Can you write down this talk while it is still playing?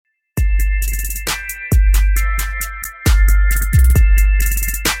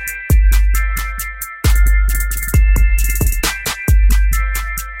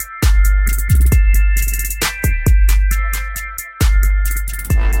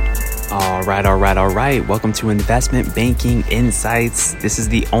All right. Welcome to Investment Banking Insights. This is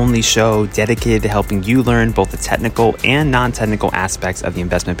the only show dedicated to helping you learn both the technical and non-technical aspects of the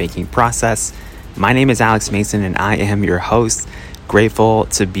investment banking process. My name is Alex Mason and I am your host. Grateful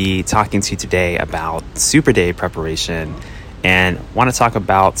to be talking to you today about Superday preparation and want to talk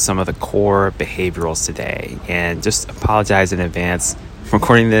about some of the core behaviorals today. And just apologize in advance. I'm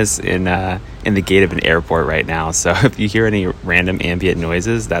recording this in the gate of an airport right now, so if you hear any random ambient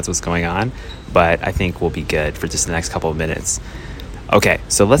noises, that's what's going on, but I think we'll be good for just the next couple of minutes. Okay,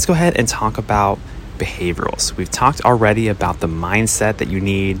 so let's go ahead and talk about behaviorals. We've talked already about the mindset that you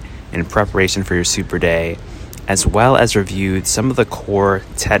need in preparation for your super day, as well as reviewed some of the core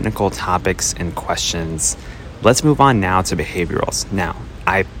technical topics and questions. Let's move on now to behaviorals. Now,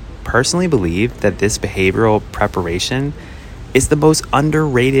 I personally believe that this behavioral preparation is the most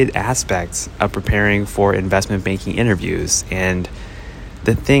underrated aspect of preparing for investment banking interviews. And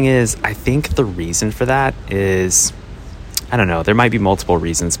the thing is, I think the reason for that is, I don't know, there might be multiple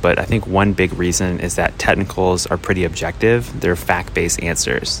reasons, but I think one big reason is that technicals are pretty objective. They're fact-based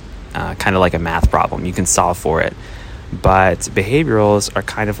answers, kind of like a math problem. You can solve for it. But behaviorals are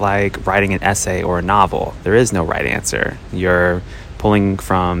kind of like writing an essay or a novel. There is no right answer. You're pulling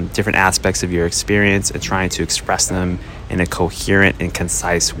from different aspects of your experience and trying to express them in a coherent and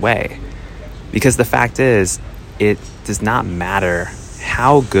concise way. Because the fact is, it does not matter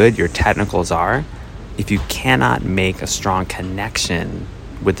how good your technicals are if you cannot make a strong connection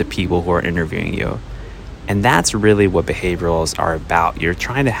with the people who are interviewing you. And that's really what behaviorals are about. You're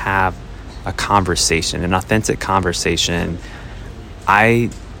trying to have a conversation, an authentic conversation.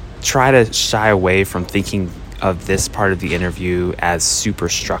 I try to shy away from thinking of this part of the interview as super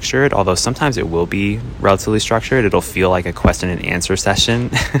structured, although sometimes it will be relatively structured. It'll feel like a question and answer session,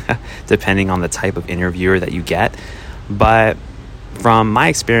 depending on the type of interviewer that you get. But from my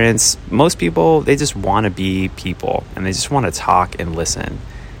experience, most people, they just want to be people and they just want to talk and listen.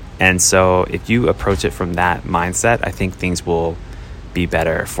 And so if you approach it from that mindset, I think things will be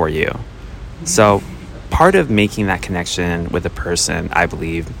better for you. So part of making that connection with a person, I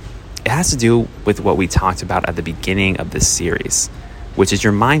believe, it has to do with what we talked about at the beginning of this series, which is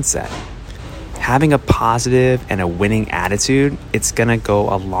your mindset. Having a positive and a winning attitude, it's going to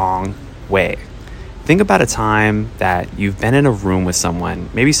go a long way. Think about a time that you've been in a room with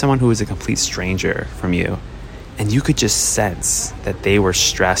someone, maybe someone who is a complete stranger from you, and you could just sense that they were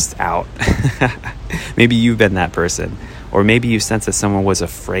stressed out. Maybe you've been that person, or maybe you sense that someone was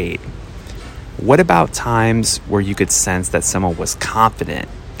afraid. What about times where you could sense that someone was confident,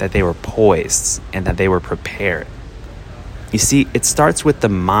 that they were poised, and that they were prepared? You see, it starts with the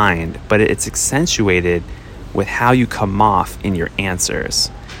mind, but it's accentuated with how you come off in your answers.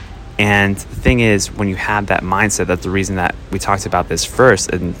 And the thing is, when you have that mindset, that's the reason that we talked about this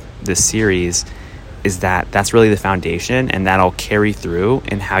first in this series, is that that's really the foundation, and that'll carry through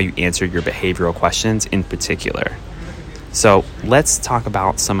in how you answer your behavioral questions in particular. So let's talk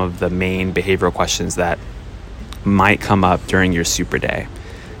about some of the main behavioral questions that might come up during your super day.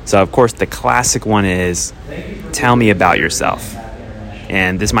 So, of course, the classic one is, tell me about yourself.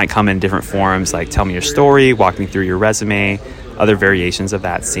 And this might come in different forms, like tell me your story, walk me through your resume, other variations of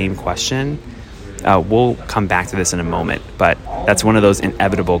that same question. We'll come back to this in a moment, but that's one of those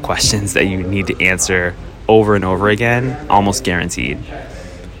inevitable questions that you need to answer over and over again, almost guaranteed.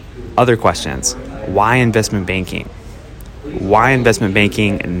 Other questions: why investment banking? Why investment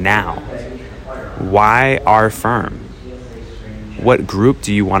banking now? Why our firm? What group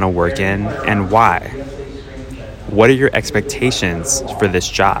do you want to work in and why? What are your expectations for this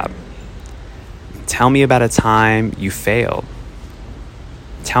job? Tell me about a time you failed.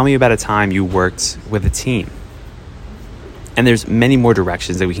 Tell me about a time you worked with a team. And there's many more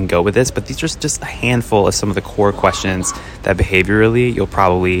directions that we can go with this, but these are just a handful of some of the core questions that behaviorally you'll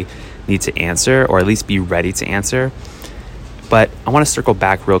probably need to answer, or at least be ready to answer. But I want to circle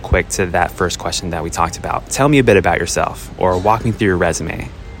back real quick to that first question that we talked about. Tell me a bit about yourself, or walk me through your resume.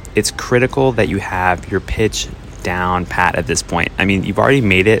 It's critical that you have your pitch down pat at this point. I mean, you've already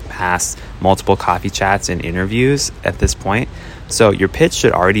made it past multiple coffee chats and interviews at this point. So your pitch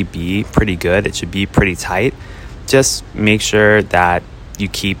should already be pretty good. It should be pretty tight. Just make sure that you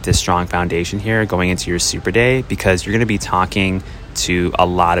keep this strong foundation here going into your super day, because you're going to be talking to a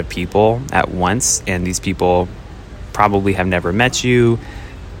lot of people at once, and these people probably have never met you.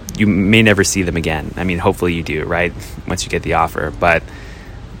 You may never see them again. I mean, hopefully you do, right? Once you get the offer. But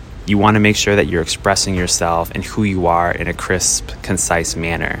you want to make sure that you're expressing yourself and who you are in a crisp, concise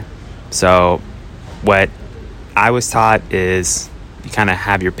manner. So what I was taught is you kind of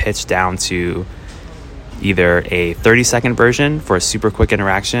have your pitch down to either a 30-second version for a super quick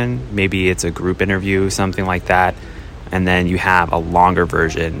interaction, maybe it's a group interview, something like that, and then you have a longer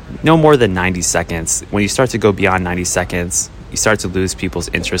version, no more than 90 seconds. When you start to go beyond 90 seconds, you start to lose people's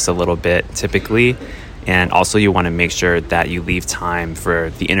interest a little bit typically, and also you want to make sure that you leave time for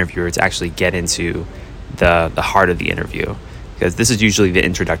the interviewer to actually get into the heart of the interview, because this is usually the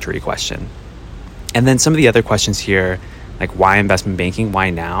introductory question. And then some of the other questions here, like why investment banking, why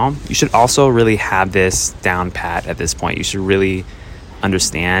now? You should also really have this down pat at this point. You should really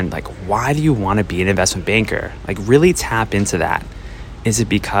understand, like, why do you want to be an investment banker? Like, really tap into that. Is it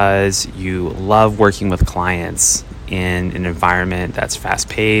because you love working with clients in an environment that's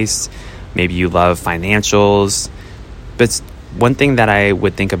fast-paced? Maybe you love financials. But one thing that I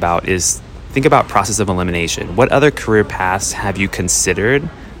would think about is think about process of elimination. What other career paths have you considered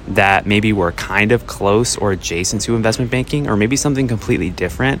that maybe were kind of close or adjacent to investment banking, or maybe something completely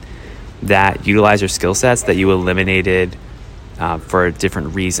different that utilize your skill sets that you eliminated for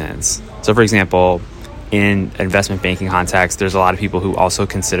different reasons? So for example, in investment banking context, there's a lot of people who also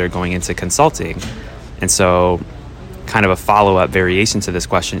consider going into consulting. And so kind of a follow-up variation to this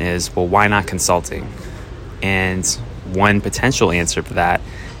question is, well, why not consulting? And one potential answer for that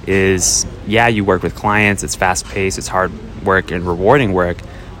is, yeah, you work with clients, it's fast-paced, it's hard work and rewarding work,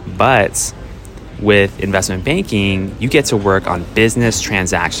 but with investment banking, you get to work on business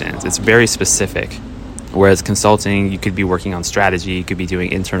transactions. It's very specific. Whereas consulting, you could be working on strategy, you could be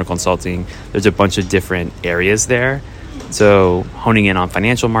doing internal consulting. There's a bunch of different areas there. So honing in on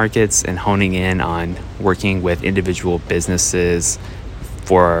financial markets and honing in on working with individual businesses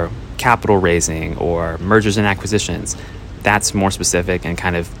for capital raising or mergers and acquisitions, that's more specific and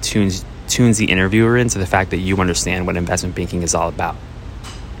kind of tunes the interviewer into the fact that you understand what investment banking is all about.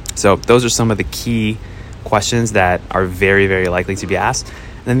 So those are some of the key questions that are very, very likely to be asked.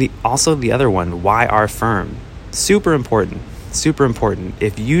 And then also the other one, why our firm? Super important.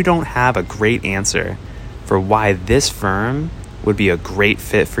 If you don't have a great answer for why this firm would be a great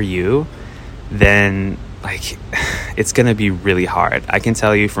fit for you, then like it's going to be really hard. I can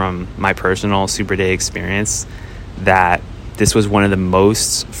tell you from my personal Superday experience that this was one of the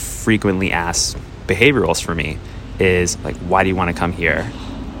most frequently asked behaviorals for me is like, why do you want to come here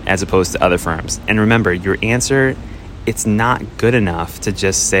as opposed to other firms? And remember, your answer, it's not good enough to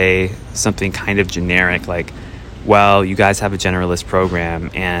just say something kind of generic like, well, you guys have a generalist program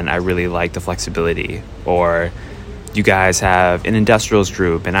and I really like the flexibility, or you guys have an industrials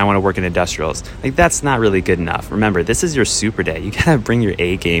group and I want to work in industrials. Like, that's not really good enough. Remember, this is your super day. You gotta bring your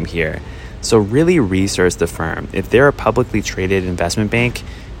A game here. So really research the firm. If they're a publicly traded investment bank,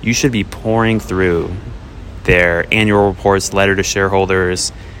 you should be pouring through their annual reports, letter to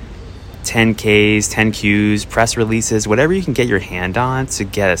shareholders, 10Ks, 10Qs, press releases, whatever you can get your hand on to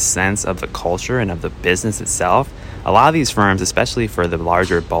get a sense of the culture and of the business itself. A lot of these firms, especially for the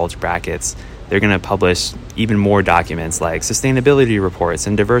larger bulge brackets, they're going to publish even more documents like sustainability reports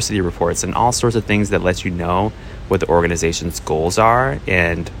and diversity reports and all sorts of things that let you know what the organization's goals are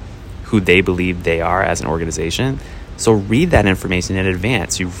and who they believe they are as an organization. So read that information in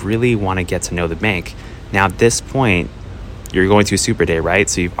advance. You really want to get to know the bank. Now, at this point, you're going to a super day, right?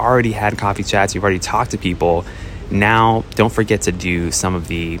 So you've already had coffee chats, you've already talked to people. Now, don't forget to do some of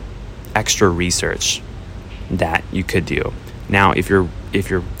the extra research that you could do. Now, if you're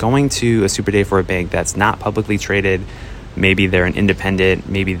going to a super day for a bank that's not publicly traded, maybe they're an independent,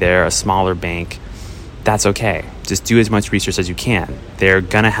 maybe they're a smaller bank, that's okay. Just do as much research as you can. They're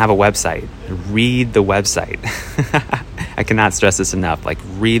gonna have a website. Read the website. I cannot stress this enough. Like,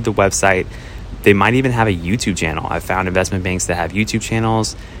 read the website. They might even have a YouTube channel. I've found investment banks that have YouTube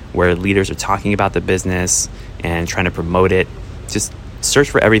channels where leaders are talking about the business and trying to promote it. Just search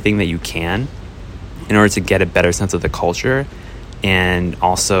for everything that you can in order to get a better sense of the culture and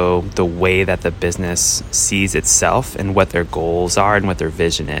also the way that the business sees itself and what their goals are and what their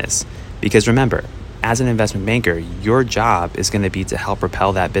vision is. Because remember, as an investment banker, your job is going to be to help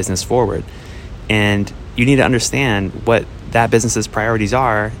propel that business forward. And you need to understand what that business's priorities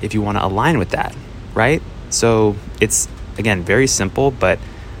are if you want to align with that, right? So it's, again, very simple, but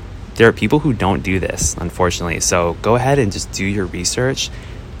there are people who don't do this, unfortunately. So go ahead and just do your research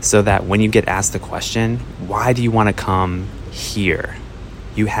so that when you get asked the question, why do you want to come here?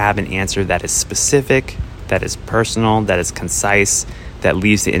 You have an answer that is specific, that is personal, that is concise, that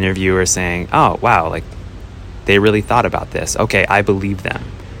leaves the interviewer saying, oh, wow, like they really thought about this. Okay, I believe them.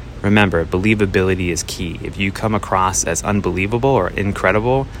 Remember, believability is key. If you come across as unbelievable or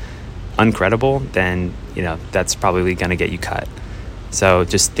uncredible, then, that's probably going to get you cut. So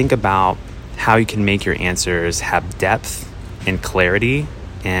just think about how you can make your answers have depth and clarity,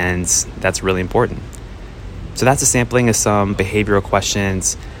 and that's really important. So that's a sampling of some behavioral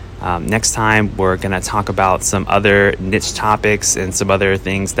questions. Next time, we're going to talk about some other niche topics and some other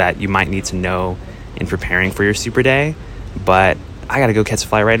things that you might need to know in preparing for your Super Day. But I got to go catch a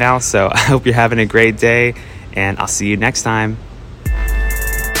flight right now. So I hope you're having a great day, and I'll see you next time.